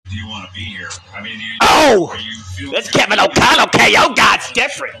do you want to be here? I mean, this Kevin O'Connell KO God's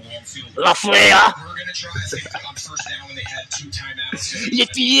different. LaFleur. We're going to try, I think, on first down when they had 2 timeouts.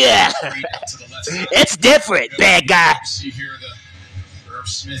 Yeah. It's different, bad guy. See here the Irv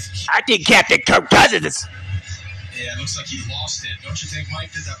Smith. I think Captain Kirk Cousins is. Yeah, it looks like he lost it. Don't you think,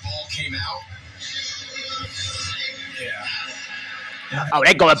 Mike, that ball came out? Yeah. Oh,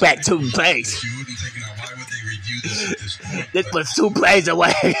 they're going back 2 plays. You wouldn't think, why would they review this at this point? This was 2 plays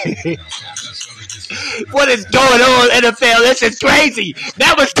away. What is going on, NFL? This is crazy.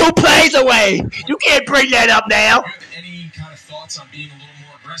 That was 2 plays away. You can't bring that up now. Do you have any kind of thoughts on being a little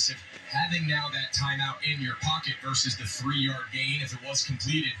more aggressive? Having now that timeout in your pocket versus the 3-yard gain, if it was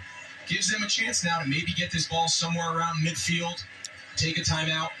completed, gives them a chance now to maybe get this ball somewhere around midfield, take a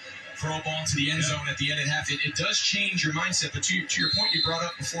timeout, throw a ball to the end zone at the end of half. It does change your mindset, but to your point you brought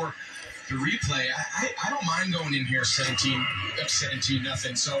up before the replay, I don't mind going in here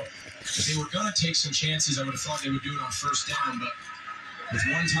 17-0. So if they were going to take some chances, I would have thought they would do it on first down, but with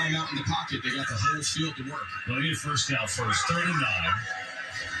 1 timeout in the pocket, they got the whole field to work. Well, they need a first down first. 39.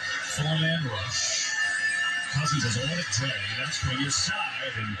 Full-man rush. Cousins has all the play. That's from your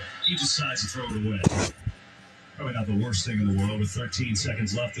side, and he decides to throw it away. Probably not the worst thing in the world. With 13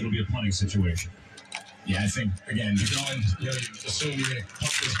 seconds left, it'll be a punting situation. Yeah, I think, again, you're going, you assume you're going to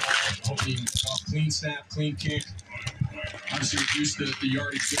pump this ball, hoping clean snap, clean kick. Obviously, reduce the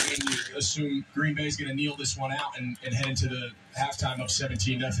yardage gain. You assume Green Bay's going to kneel this one out and head into the halftime up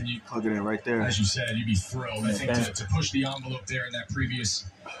 17-0. You plug it in right there. As you said, you'd be thrilled. I think to push the envelope there in that previous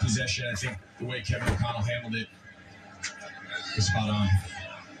possession, I think the way Kevin O'Connell handled it was spot on.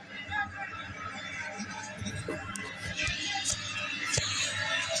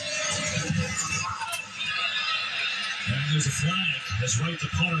 And there's a flag as the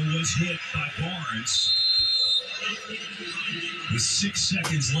punter was hit by Barnes. With 6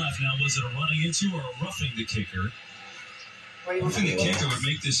 seconds left, now was it a running into or a roughing the kicker? Roughing the kicker would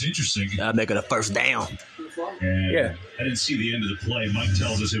make this interesting. Make it a first down. And yeah. I didn't see the end of the play. Mike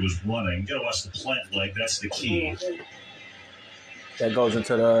tells us it was running. Got to watch the plant leg. That's the key. That goes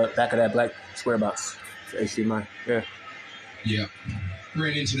into the back of that black square box. AC Mike. Yeah. Yeah.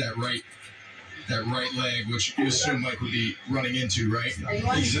 Ran into that right leg, which you assume Mike would be running into, right?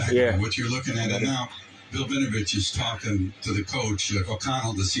 Exactly. Yeah. What you're looking at now, Bill Vinovich is talking to the coach,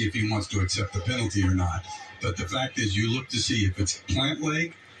 O'Connell, to see if he wants to accept the penalty or not. But the fact is, you look to see if it's plant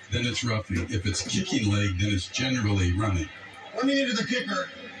leg, then it's roughing. If it's kicking leg, then it's generally running. Running into the kicker.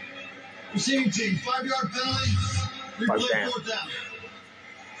 Receiving team, 5-yard penalty. Replay 4th down.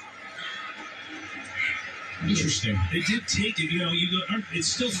 Interesting. They did take it. It's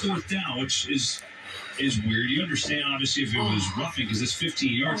still 4th down, which is weird. You understand, obviously, if it was roughing because it's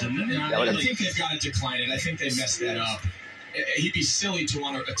 15 yards. And then I think they've got to decline it. I think they messed that up. He'd be silly to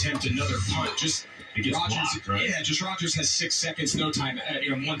want to attempt another punt. Just Rodgers, blocked, right? Yeah, just Rodgers has 6 seconds, no time,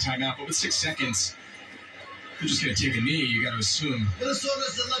 1 timeout. But with 6 seconds, they're just going to take a knee. You got to assume.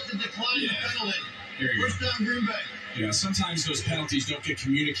 Minnesota's elected to decline the penalty. There you First down, Green Bay. Yeah, sometimes those penalties don't get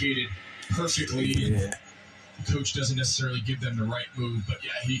communicated perfectly. Yeah. The coach doesn't necessarily give them the right move, but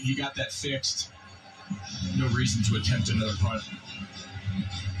yeah, he got that fixed. No reason to attempt another punt.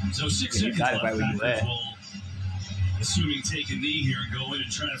 So 6 seconds left. Packers will, assuming, take a knee here and go in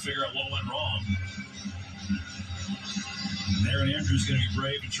and try to figure out what went wrong. And Aaron Andrews going to be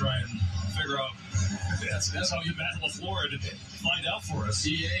brave and try and figure out. That's how you battle LaFleur to find out for us.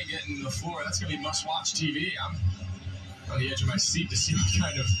 EA getting LaFleur. That's going to be must-watch TV. I'm on the edge of my seat to see what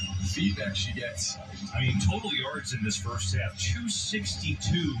kind of feedback she gets. I mean, total yards in this first half,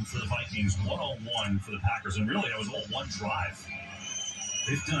 262 for the Vikings, 101 for the Packers. And really, that was all one drive.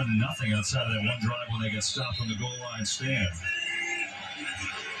 They've done nothing outside of that one drive when they got stopped on the goal line stand.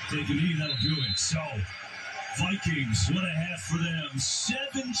 Take a knee, that'll do it. So, Vikings, what a half for them.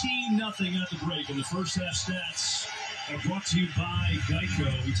 17-0 at the break. And the first half stats are brought to you by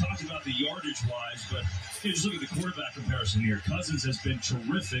Geico. We talked about the yardage-wise, but just look at the quarterback comparison here. Cousins has been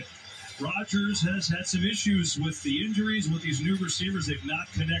terrific. Rodgers has had some issues with the injuries, with these new receivers. They've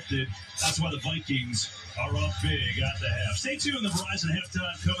not connected. That's why the Vikings are up big at the half. Stay tuned. The Verizon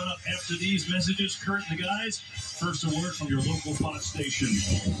halftime coming up after these messages. Kurt and the guys. First, a word from your local pod station.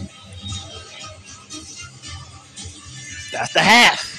 That's the half.